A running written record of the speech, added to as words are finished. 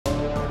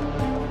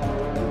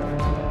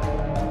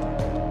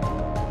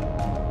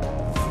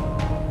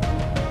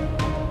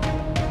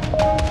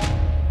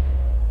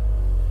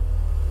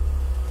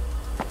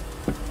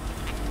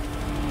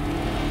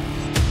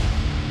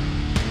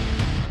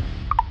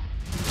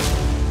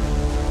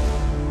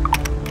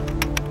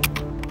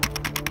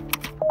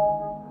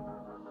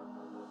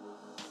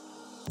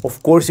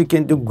Of course, you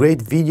can do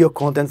great video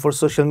content for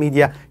social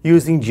media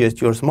using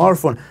just your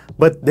smartphone,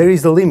 but there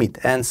is a limit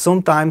and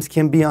sometimes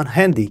can be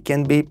unhandy,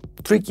 can be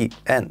tricky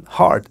and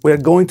hard. We are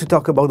going to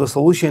talk about the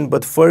solution,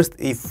 but first,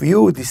 if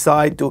you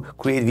decide to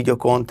create video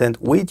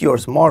content with your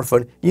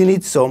smartphone, you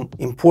need some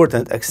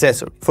important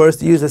accessories.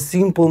 First, use a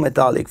simple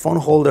metallic phone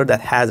holder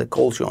that has a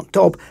cold shoe on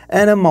top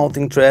and a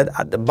mounting thread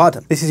at the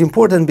bottom. This is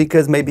important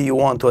because maybe you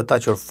want to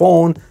attach your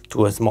phone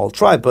to a small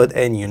tripod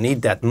and you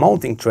need that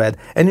mounting thread,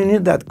 and you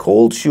need that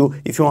cold shoe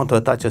if you want to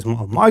attach a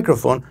small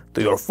microphone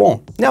to your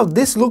phone. Now,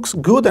 this looks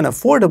good and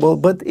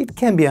affordable, but it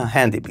can be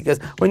unhandy because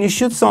when you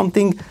shoot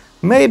something,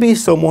 maybe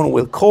someone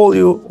will call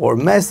you or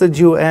message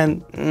you,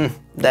 and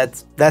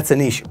that's an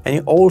issue. And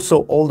you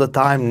also all the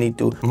time need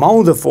to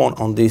mount the phone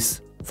on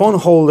this phone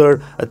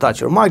holder,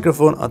 attach your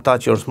microphone,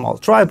 attach your small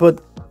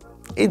tripod.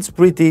 It's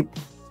pretty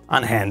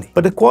unhandy.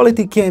 But the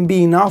quality can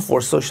be enough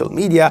for social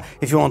media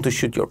if you want to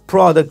shoot your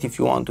product, if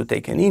you want to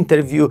take an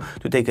interview,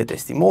 to take a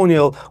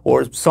testimonial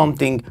or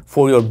something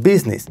for your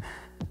business.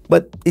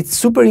 But it's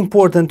super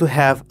important to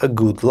have a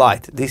good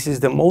light. This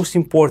is the most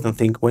important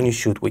thing when you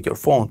shoot with your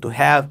phone, to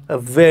have a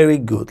very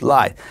good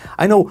light.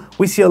 I know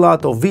we see a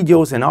lot of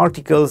videos and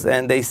articles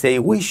and they say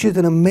we shoot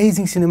an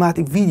amazing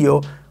cinematic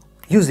video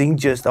using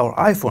just our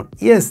iPhone.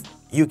 Yes,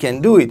 you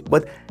can do it,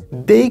 but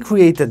they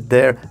created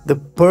there the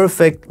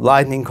perfect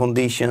lighting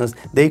conditions,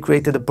 they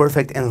created the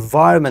perfect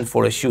environment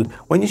for a shoot.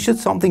 When you shoot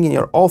something in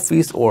your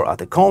office or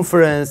at a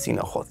conference, in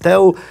a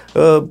hotel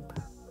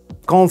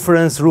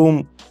conference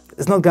room,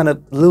 it's not gonna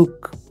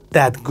look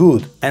that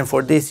good, and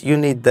for this you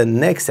need the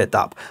next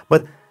setup.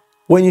 But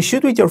when you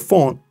shoot with your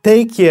phone,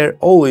 take care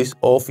always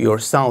of your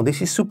sound.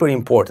 This is super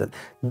important.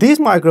 This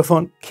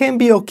microphone can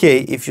be okay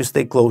if you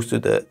stay close to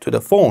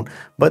the phone,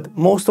 but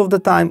most of the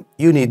time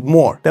you need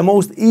more. The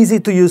most easy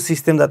to use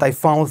system that I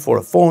found for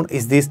a phone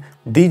is this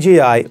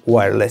DJI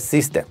wireless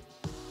system.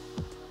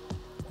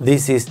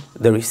 This is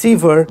the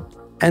receiver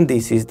and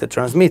this is the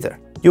transmitter.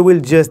 You will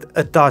just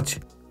attach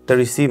the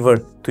receiver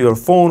to your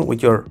phone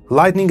with your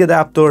lightning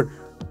adapter,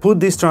 put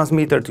this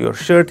transmitter to your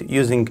shirt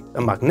using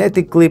a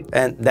magnetic clip,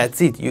 and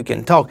that's it. You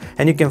can talk,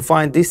 and you can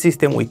find this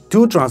system with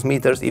 2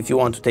 transmitters if you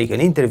want to take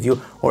an interview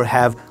or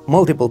have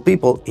multiple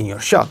people in your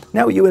shot.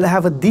 Now you will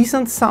have a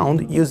decent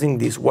sound using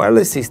this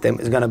wireless system.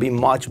 It's gonna be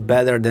much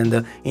better than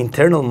the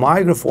internal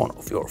microphone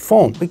of your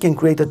phone. We can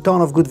create a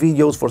ton of good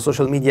videos for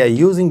social media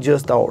using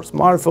just our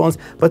smartphones,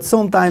 but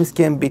sometimes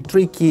can be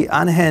tricky,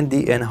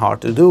 unhandy and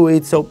hard to do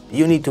it, so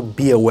you need to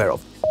be aware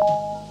of it.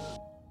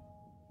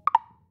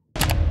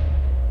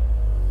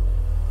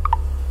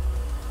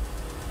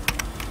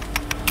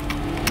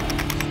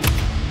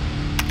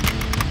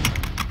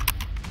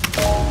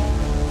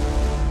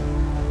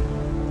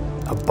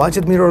 A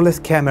budget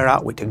mirrorless camera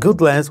with a good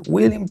lens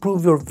will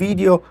improve your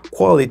video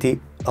quality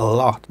a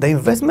lot. The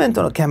investment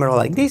on a camera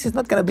like this is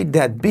not gonna be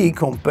that big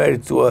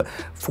compared to a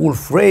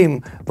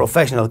full-frame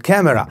professional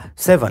camera,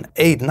 $7,000,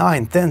 $8,000,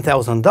 $9,000,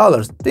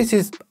 $10,000. This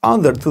is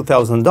under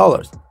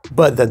 $2,000.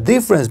 But the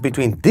difference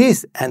between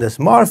this and a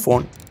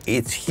smartphone,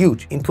 it's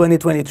huge. In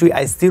 2023,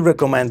 I still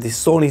recommend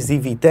this Sony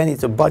ZV-10.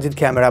 It's a budget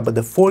camera, but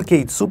the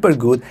 4K is super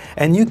good,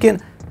 and you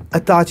can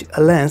attach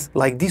a lens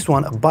like this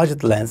one, a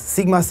budget lens,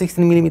 Sigma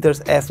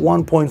 16mm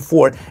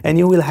f1.4, and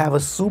you will have a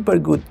super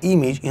good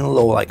image in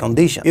low light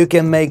conditions. You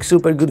can make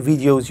super good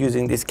videos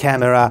using this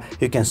camera,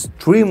 you can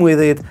stream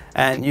with it,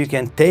 and you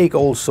can take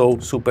also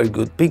super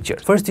good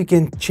pictures. First, you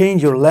can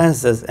change your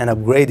lenses and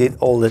upgrade it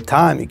all the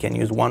time. You can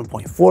use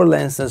 1.4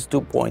 lenses,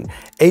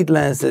 2.8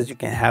 lenses, you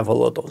can have a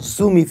lot of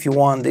zoom if you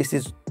want. This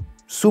is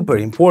super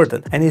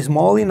important, and is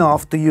small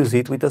enough to use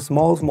it with a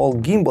small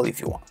gimbal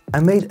if you want. I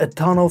made a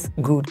ton of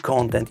good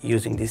content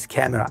using this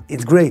camera.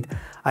 It's great.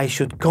 I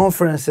shoot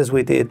conferences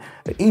with it,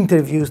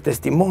 interviews,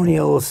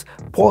 testimonials,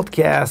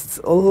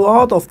 podcasts, a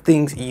lot of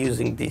things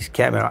using this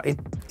camera.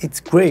 It's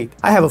great.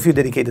 I have a few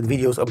dedicated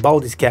videos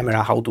about this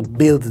camera, how to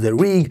build the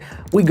rig.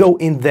 We go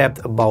in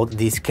depth about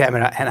this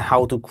camera and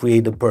how to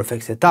create the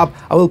perfect setup.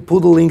 I will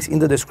put the links in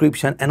the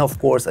description and of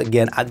course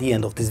again at the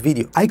end of this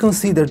video. I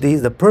consider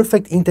this the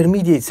perfect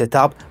intermediate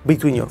setup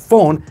between your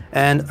phone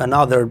and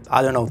another,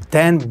 I don't know,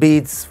 10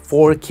 bits,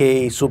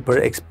 4K, super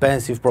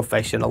expensive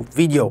professional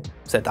video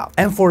setup.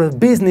 And for a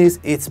business,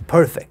 it's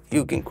perfect.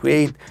 You can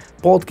create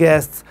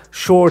podcasts,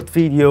 short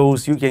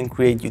videos, you can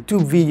create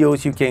YouTube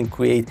videos, you can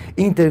create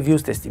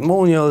interviews,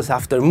 testimonials,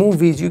 after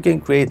movies, you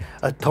can create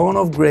a ton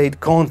of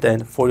great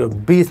content for your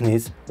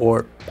business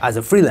or as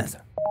a freelancer.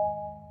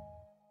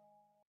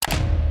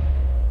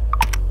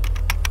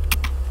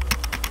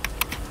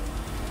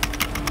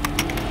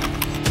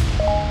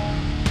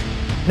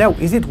 Now,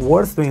 is it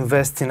worth to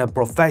invest in a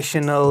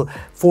professional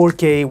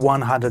 4K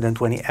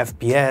 120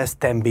 FPS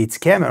 10 bits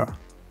camera?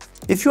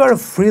 If you are a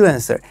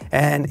freelancer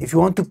and if you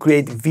want to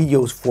create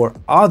videos for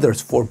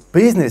others, for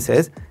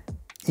businesses,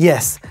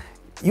 yes,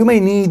 you may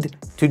need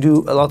to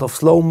do a lot of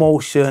slow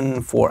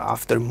motion for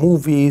after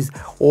movies,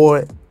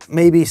 or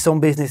maybe some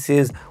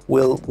businesses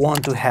will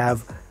want to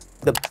have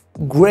the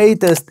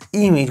greatest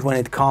image when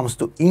it comes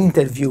to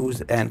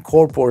interviews and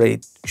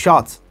corporate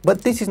shots,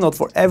 but this is not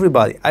for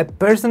everybody. I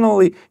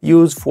personally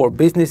use for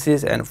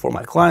businesses and for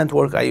my client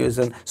work, I use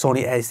an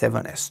Sony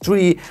a7S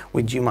III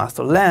with G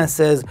Master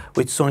lenses,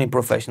 with Sony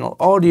Professional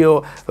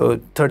Audio,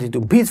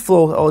 32 bit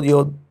flow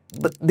audio.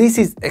 But this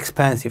is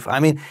expensive. I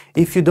mean,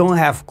 if you don't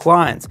have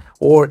clients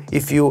or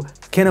if you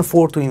can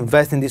afford to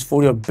invest in this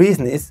for your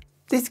business,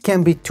 this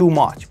can be too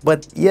much.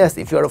 But yes,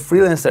 if you're a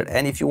freelancer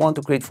and if you want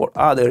to create for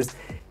others,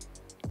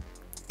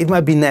 it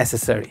might be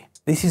necessary.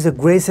 This is a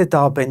great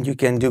setup and you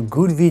can do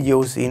good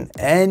videos in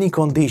any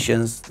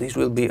conditions. This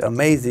will be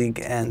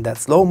amazing, and that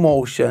slow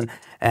motion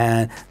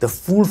and the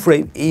full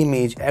frame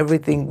image,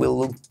 everything will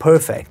look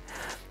perfect.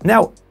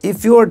 Now,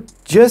 if you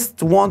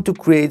just want to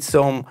create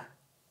some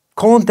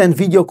content,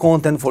 video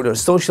content for your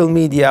social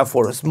media,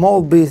 for a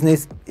small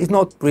business, it's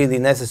not really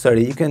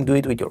necessary. You can do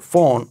it with your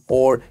phone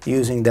or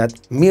using that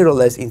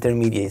mirrorless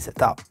intermediate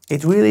setup.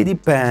 It really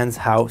depends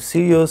how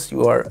serious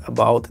you are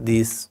about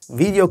this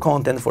video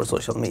content for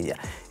social media.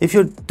 If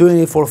you're doing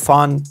it for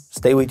fun,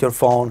 stay with your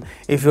phone.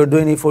 If you're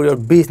doing it for your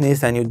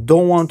business and you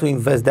don't want to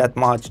invest that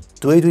much,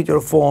 do it with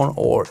your phone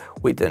or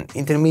with an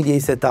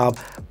intermediate setup.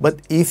 But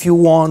if you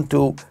want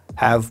to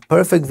have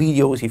perfect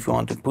videos, if you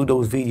want to put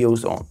those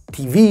videos on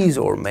TVs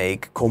or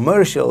make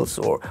commercials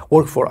or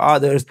work for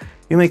others,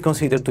 you may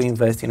consider to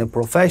invest in a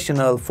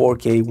professional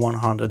 4K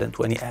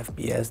 120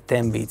 FPS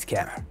 10 bits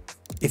camera.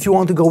 If you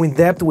want to go in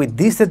depth with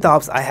these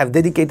setups, I have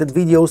dedicated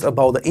videos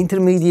about the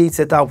intermediate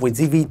setup with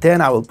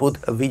ZV-10. I will put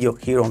a video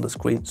here on the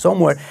screen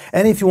somewhere.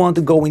 And if you want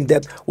to go in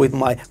depth with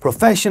my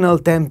professional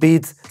 10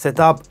 bits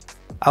setup,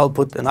 I'll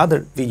put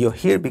another video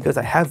here because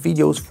I have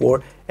videos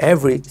for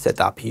every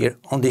setup here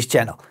on this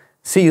channel.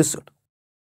 See you soon.